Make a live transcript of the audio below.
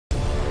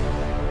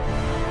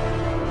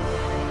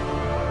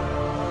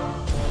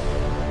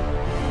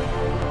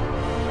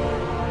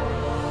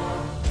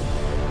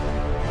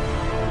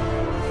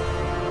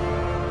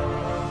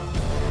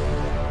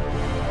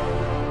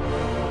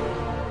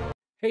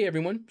Hey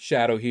everyone,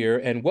 Shaedow here,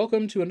 and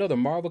welcome to another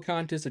Marvel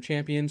Contest of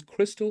Champions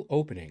crystal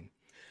opening.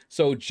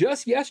 So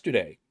just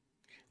yesterday,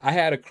 I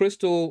had a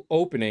crystal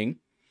opening.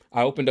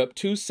 I opened up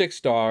 2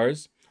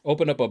 6-stars,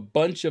 opened up a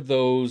bunch of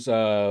those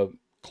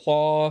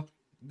claw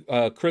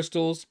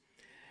crystals,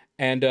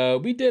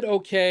 and we did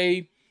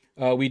okay.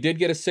 We did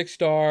get a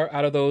 6-star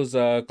out of those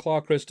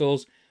claw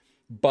crystals,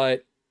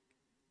 but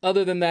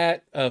other than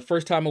that,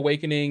 first time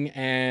awakening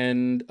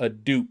and a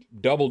dupe,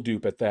 double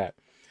dupe at that.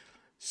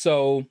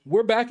 So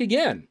we're back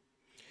again.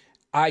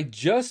 I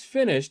just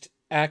finished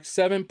Act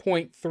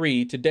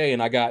 7.3 today, and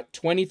I got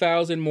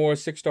 20,000 more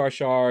 6-star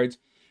shards.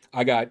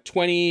 I got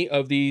 20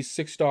 of these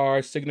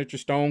 6-star signature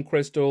stone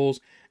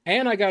crystals,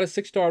 and I got a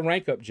 6-star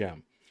rank up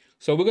gem.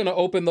 So we're going to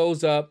open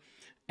those up,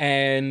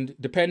 and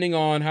depending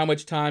on how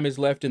much time is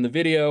left in the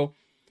video,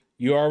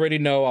 you already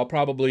know I'll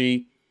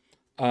probably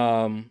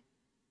do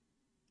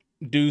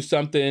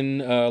something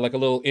like a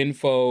little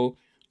info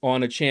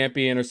on a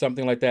champion or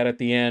something like that at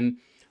the end.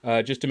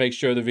 Just to make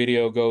sure the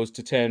video goes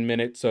to 10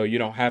 minutes so you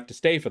don't have to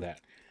stay for that.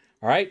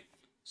 All right.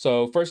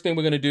 So first thing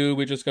we're going to do,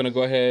 we're just going to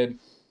go ahead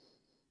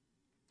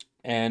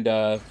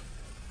and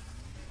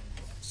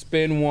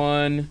spin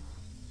one.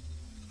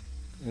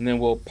 And then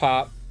we'll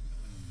pop.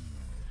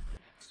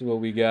 See what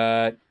we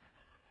got.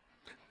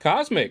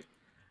 Cosmic.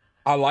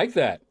 I like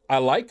that. I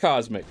like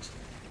Cosmics.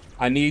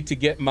 I need to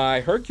get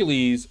my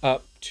Hercules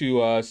up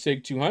to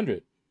Sig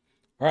 200.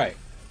 All right.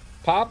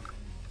 Pop.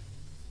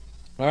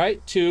 All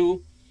right.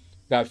 2.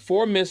 Got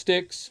 4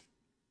 mystics,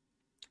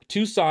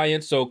 2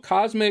 science. So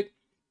cosmic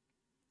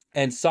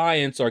and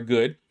science are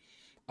good.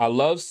 I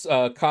love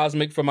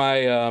cosmic for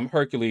my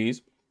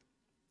Hercules.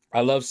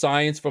 I love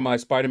science for my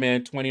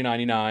Spider-Man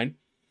 2099.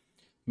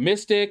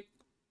 Mystic,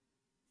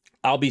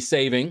 I'll be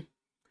saving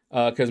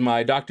because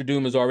my Doctor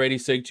Doom is already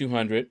Sig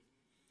 200.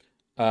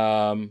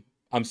 I'm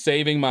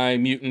saving my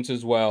mutants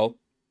as well,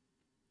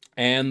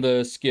 and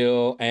the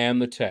skill and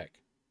the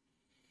tech.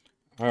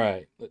 All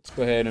right, let's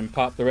go ahead and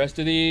pop the rest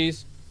of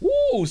these.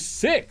 Ooh,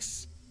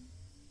 6.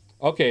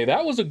 Okay,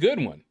 that was a good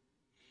one.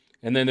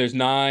 And then there's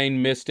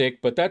 9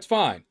 Mystic, but that's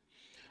fine.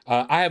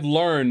 I have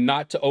learned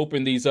not to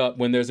open these up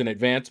when there's an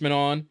advancement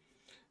on,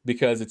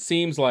 because it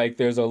seems like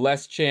there's a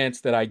less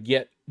chance that I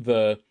get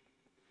the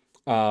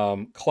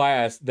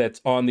class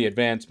that's on the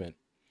advancement.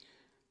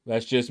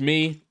 That's just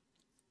me,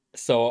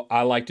 so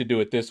I like to do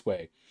it this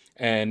way.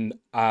 And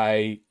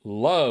I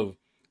love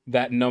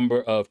that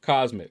number of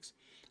cosmics.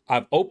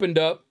 I've opened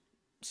up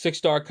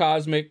 6-star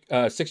cosmic,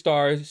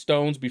 6-star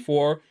stones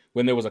before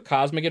when there was a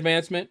cosmic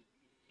advancement.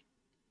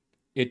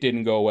 It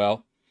didn't go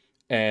well.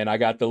 And I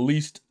got the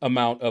least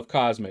amount of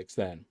cosmics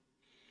then.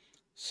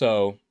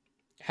 So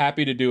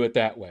happy to do it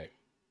that way.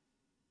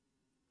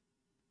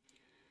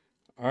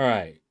 All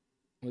right.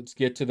 Let's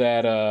get to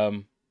that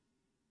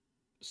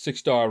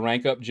 6-star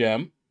rank up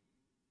gem,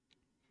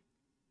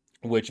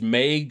 which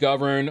may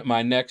govern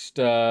my next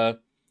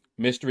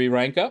mystery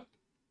rank up.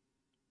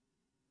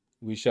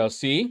 We shall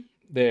see.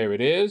 There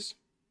it is.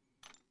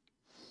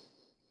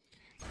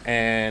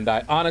 And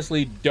I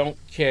honestly don't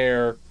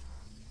care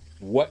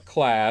what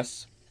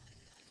class.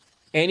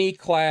 Any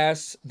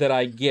class that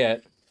I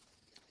get,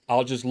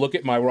 I'll just look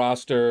at my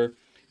roster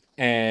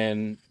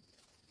and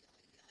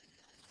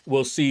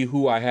we'll see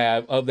who I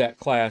have of that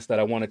class that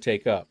I want to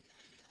take up.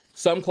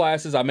 Some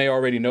classes I may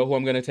already know who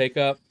I'm going to take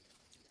up.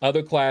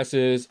 Other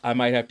classes I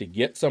might have to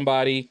get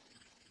somebody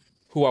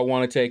who I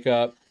want to take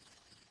up.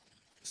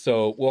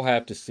 So we'll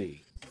have to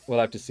see. We'll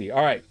have to see.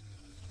 All right.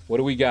 What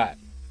do we got?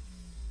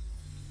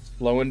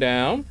 Slowing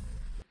down.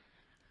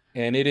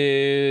 And it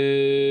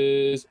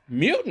is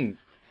Mutant.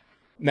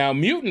 Now,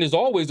 Mutant is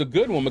always a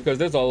good one because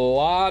there's a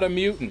lot of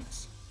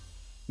mutants.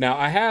 Now,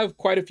 I have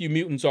quite a few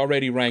mutants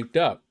already ranked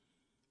up,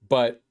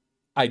 but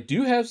I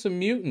do have some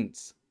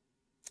mutants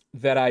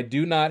that I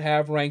do not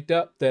have ranked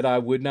up that I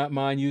would not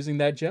mind using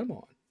that gem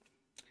on.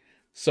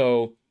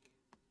 So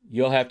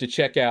you'll have to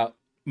check out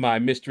my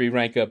mystery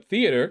rank up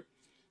theater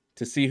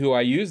to see who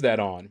I use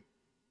that on.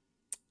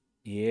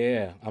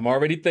 Yeah, I'm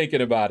already thinking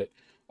about it.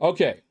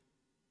 Okay.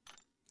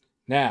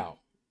 Now,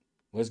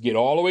 let's get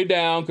all the way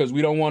down because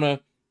we don't want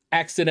to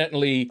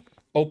accidentally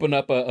open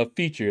up a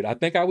featured. I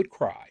think I would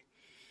cry.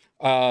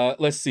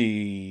 Let's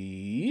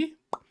see.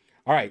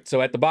 All right,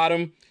 so at the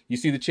bottom, you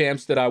see the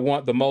champs that I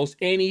want the most.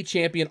 Any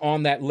champion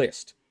on that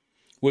list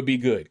would be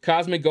good.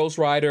 Cosmic Ghost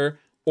Rider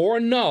or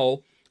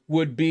Null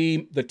would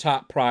be the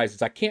top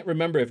prizes. I can't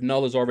remember if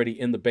Null is already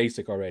in the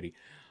basic already.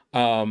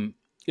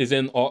 Is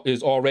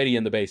already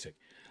in the basic.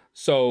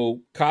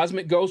 So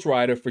Cosmic Ghost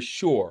Rider for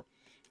sure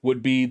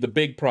would be the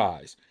big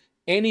prize.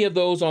 Any of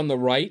those on the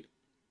right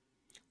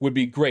would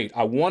be great.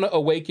 I want to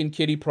awaken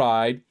Kitty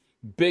Pryde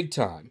big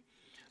time.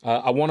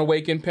 I want to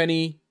awaken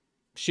Penny.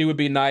 She would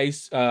be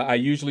nice. I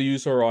usually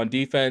use her on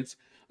defense.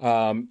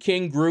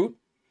 King Groot.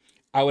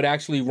 I would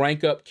actually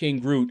rank up King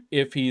Groot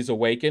if he's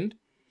awakened.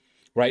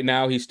 Right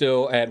now, he's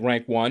still at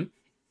rank 1.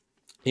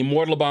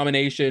 Immortal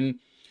Abomination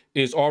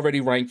is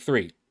already rank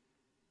 3.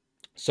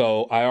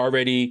 So I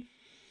already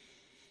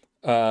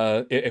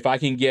If I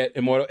can get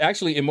Immortal...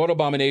 Actually, Immortal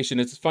Abomination,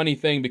 it's a funny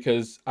thing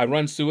because I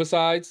run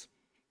Suicides.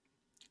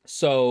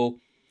 So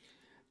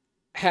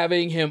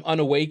having him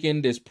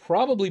unawakened is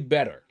probably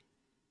better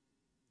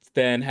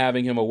than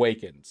having him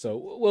awakened.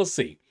 So we'll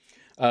see.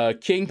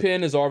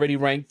 Kingpin is already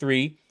ranked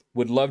 3.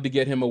 Would love to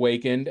get him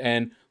awakened.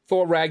 And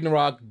Thor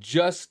Ragnarok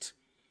just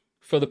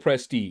for the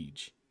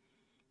prestige.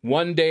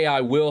 One day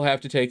I will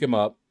have to take him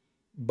up,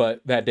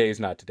 but that day is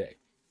not today.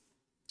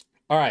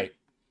 All right.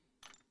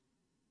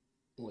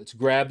 Let's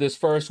grab this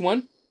first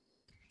one.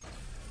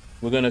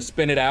 We're going to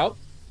spin it out.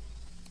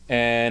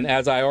 And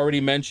as I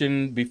already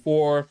mentioned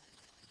before,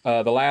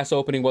 the last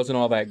opening wasn't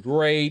all that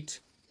great.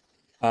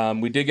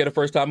 We did get a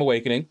first time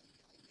awakening.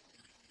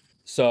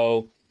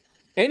 So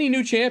any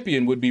new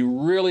champion would be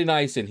really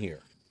nice in here.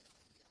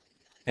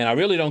 And I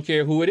really don't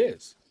care who it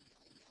is.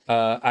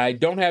 I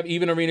don't have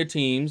even arena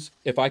teams.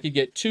 If I could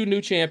get 2 new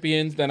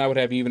champions, then I would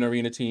have even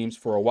arena teams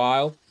for a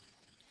while.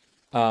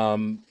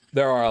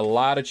 There are a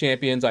lot of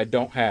champions I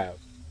don't have.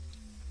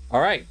 All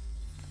right.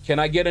 Can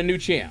I get a new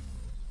champ?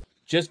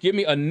 Just give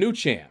me a new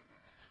champ.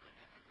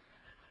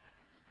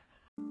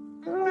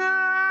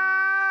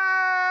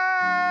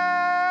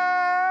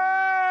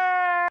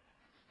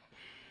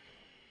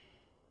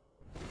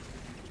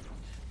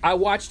 I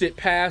watched it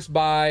pass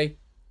by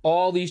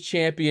all these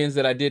champions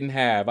that I didn't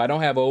have. I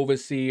don't have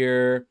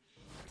Overseer.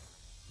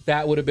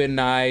 That would have been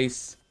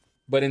nice.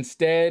 But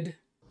instead,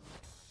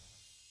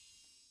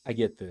 I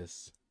get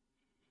this.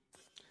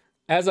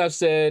 As I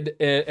said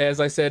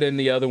in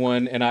the other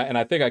one, and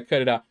I think I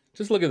cut it out.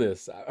 Just look at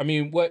this. I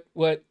mean,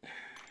 what?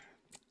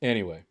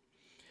 Anyway,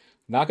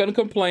 not going to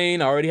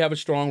complain. I already have a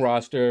strong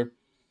roster.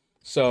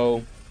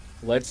 So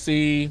let's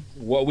see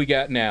what we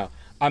got now.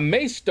 I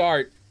may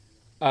start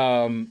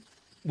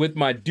with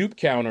my dupe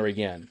counter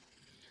again,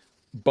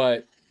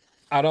 but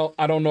I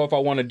don't know if I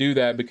want to do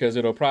that because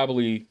it'll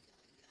probably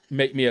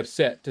make me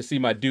upset to see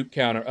my dupe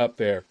counter up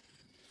there.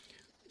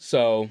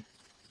 So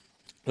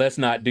let's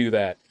not do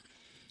that.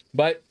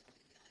 But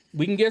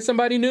we can get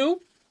somebody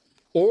new,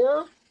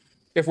 or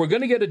if we're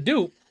going to get a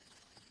dupe,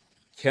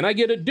 can I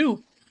get a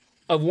dupe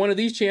of one of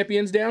these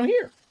champions down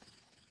here?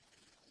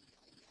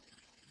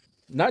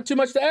 Not too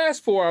much to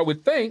ask for, I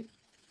would think.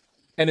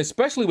 And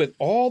especially with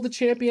all the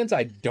champions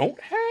I don't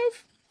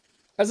have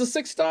as a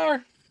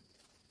 6-star,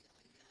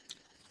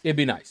 it'd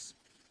be nice.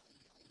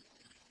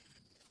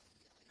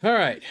 All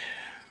right.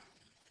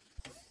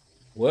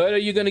 What are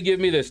you going to give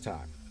me this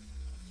time?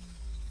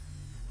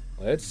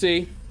 Let's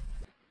see.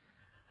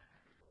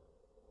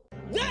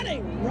 That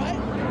ain't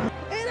right.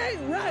 It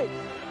ain't right.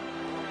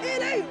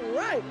 It ain't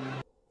right.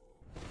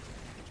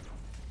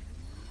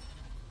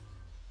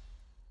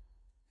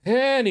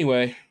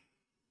 Anyway,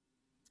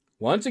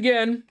 once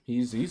again,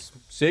 he's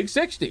Sig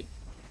 60.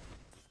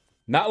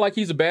 Not like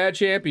he's a bad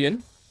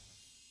champion.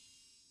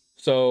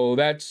 So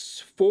that's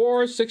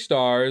 4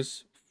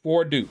 6-stars,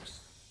 4 dupes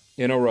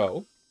in a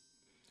row,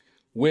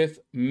 with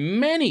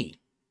many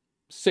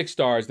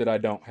 6-stars that I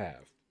don't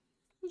have.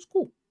 It's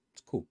cool.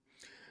 It's cool.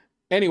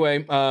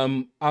 Anyway,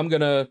 I'm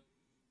gonna,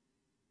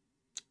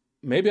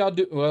 maybe I'll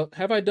do, well,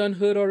 have I done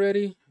Hood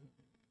already?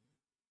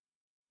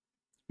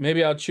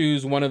 Maybe I'll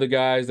choose one of the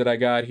guys that I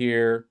got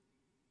here.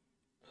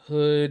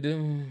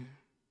 Hood.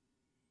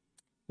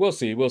 We'll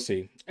see. We'll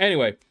see.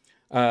 Anyway,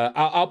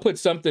 I'll put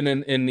something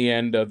in the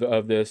end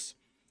of this.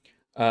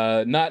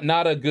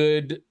 Not a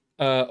good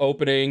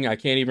opening. I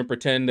can't even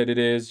pretend that it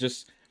is.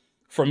 Just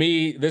for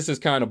me, this is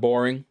kind of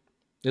boring.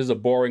 This is a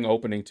boring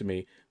opening to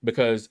me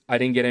because I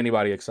didn't get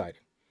anybody exciting.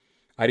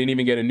 I didn't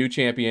even get a new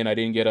champion. I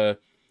didn't get a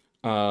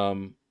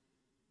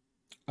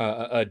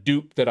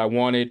dupe that I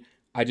wanted.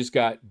 I just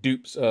got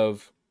dupes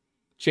of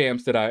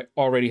champs that I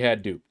already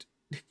had duped,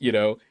 you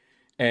know,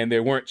 and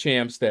there weren't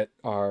champs that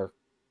are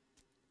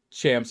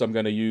champs I'm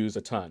going to use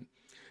a ton.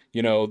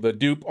 You know, the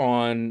dupe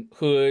on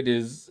Hood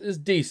is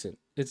decent.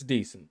 It's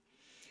decent.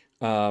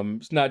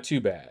 It's not too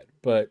bad,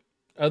 but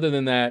other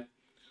than that,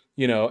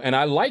 you know, and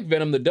I like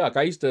Venom the Duck.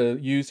 I used to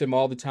use him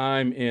all the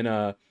time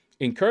in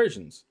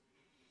incursions,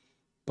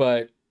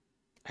 but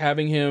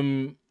having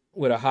him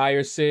with a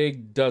higher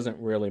sig doesn't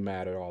really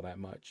matter all that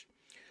much.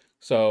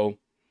 So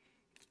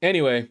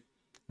anyway,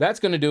 that's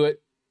going to do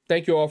it.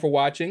 Thank you all for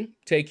watching.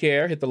 Take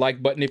care. Hit the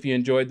like button if you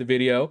enjoyed the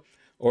video,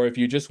 or if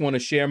you just want to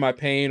share my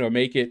pain or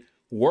make it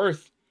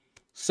worth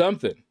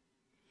something.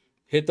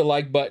 Hit the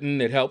like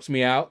button. It helps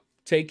me out.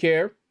 Take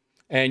care.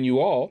 And you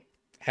all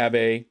have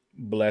a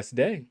blessed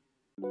day.